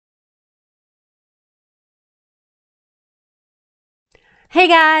Hey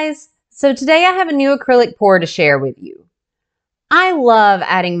guys! So today I have a new acrylic pour to share with you. I love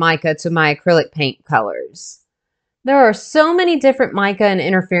adding mica to my acrylic paint colors. There are so many different mica and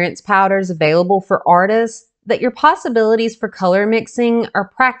interference powders available for artists that your possibilities for color mixing are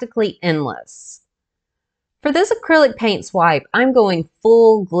practically endless. For this acrylic paint swipe, I'm going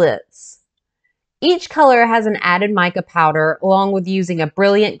full glitz. Each color has an added mica powder along with using a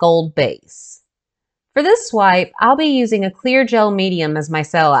brilliant gold base. For this swipe, I'll be using a clear gel medium as my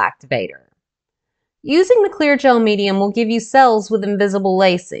cell activator. Using the clear gel medium will give you cells with invisible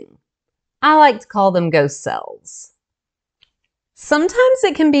lacing. I like to call them ghost cells. Sometimes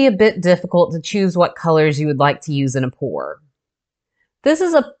it can be a bit difficult to choose what colors you would like to use in a pour. This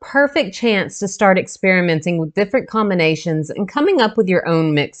is a perfect chance to start experimenting with different combinations and coming up with your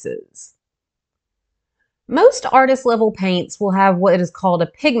own mixes. Most artist level paints will have what is called a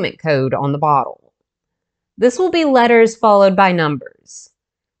pigment code on the bottle. This will be letters followed by numbers.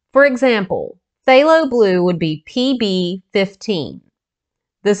 For example, phthalo blue would be PB15.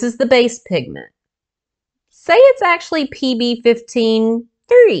 This is the base pigment. Say it's actually PB15-3.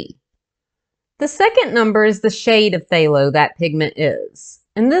 The second number is the shade of phthalo that pigment is.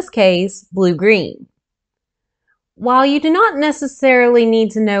 In this case, blue-green. While you do not necessarily need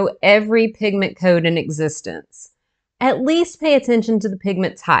to know every pigment code in existence, at least pay attention to the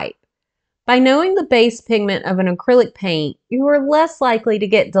pigment type. By knowing the base pigment of an acrylic paint, you are less likely to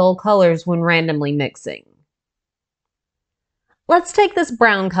get dull colors when randomly mixing. Let's take this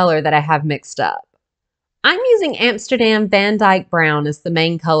brown color that I have mixed up. I'm using Amsterdam Van Dyke Brown as the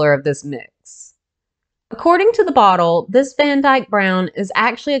main color of this mix. According to the bottle, this Van Dyke Brown is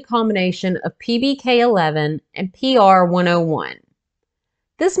actually a combination of PBK11 and PR101.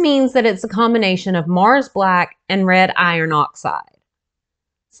 This means that it's a combination of Mars Black and red iron oxide.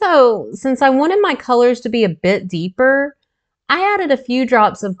 So, since I wanted my colors to be a bit deeper, I added a few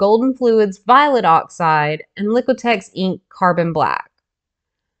drops of Golden Fluids Violet Oxide and Liquitex Ink Carbon Black.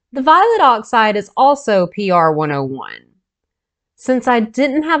 The Violet Oxide is also PR101. Since I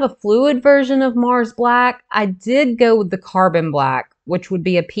didn't have a fluid version of Mars Black, I did go with the Carbon Black, which would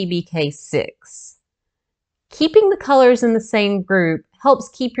be a PBK6. Keeping the colors in the same group helps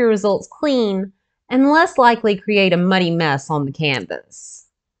keep your results clean and less likely create a muddy mess on the canvas.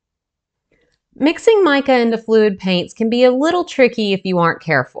 Mixing mica into fluid paints can be a little tricky if you aren't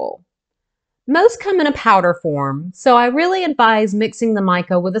careful. Most come in a powder form, so I really advise mixing the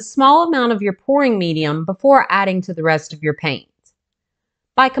mica with a small amount of your pouring medium before adding to the rest of your paint.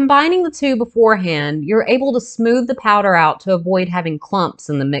 By combining the two beforehand, you're able to smooth the powder out to avoid having clumps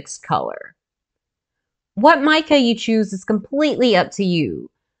in the mixed color. What mica you choose is completely up to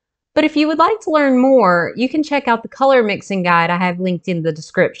you, but if you would like to learn more, you can check out the color mixing guide I have linked in the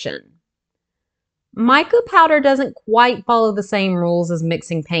description. Mica powder doesn't quite follow the same rules as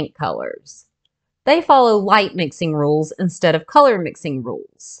mixing paint colors. They follow light mixing rules instead of color mixing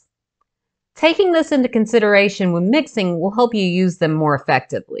rules. Taking this into consideration when mixing will help you use them more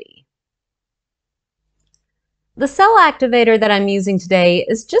effectively. The cell activator that I'm using today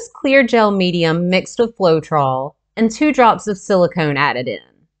is just clear gel medium mixed with Floetrol and 2 drops of silicone added in.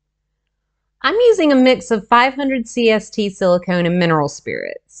 I'm using a mix of 500 CST silicone and mineral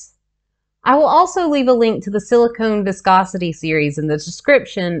spirits. I will also leave a link to the silicone viscosity series in the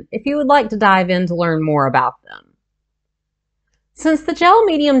description if you would like to dive in to learn more about them. Since the gel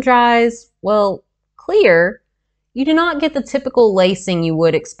medium dries, well, clear, you do not get the typical lacing you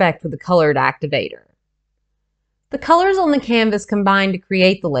would expect with a colored activator. The colors on the canvas combine to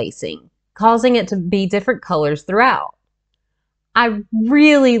create the lacing, causing it to be different colors throughout. I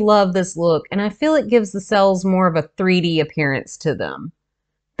really love this look, and I feel it gives the cells more of a 3D appearance to them.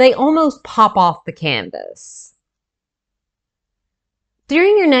 They almost pop off the canvas.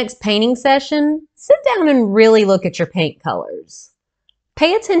 During your next painting session, sit down and really look at your paint colors.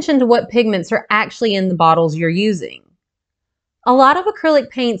 Pay attention to what pigments are actually in the bottles you're using. A lot of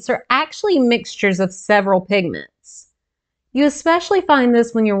acrylic paints are actually mixtures of several pigments. You especially find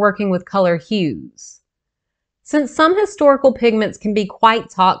this when you're working with color hues. Since some historical pigments can be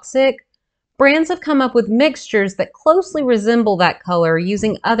quite toxic, brands have come up with mixtures that closely resemble that color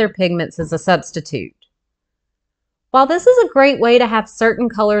using other pigments as a substitute. While this is a great way to have certain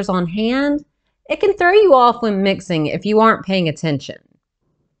colors on hand, it can throw you off when mixing if you aren't paying attention.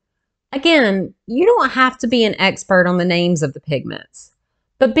 Again, you don't have to be an expert on the names of the pigments,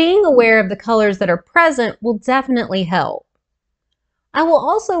 but being aware of the colors that are present will definitely help. I will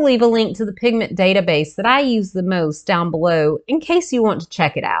also leave a link to the pigment database that I use the most down below in case you want to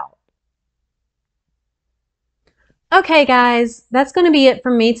check it out. Okay guys, that's going to be it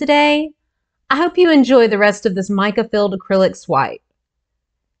from me today. I hope you enjoy the rest of this mica-filled acrylic swipe.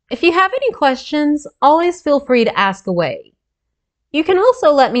 If you have any questions, always feel free to ask away. You can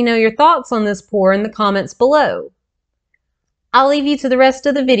also let me know your thoughts on this pour in the comments below. I'll leave you to the rest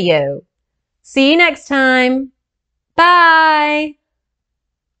of the video. See you next time. Bye!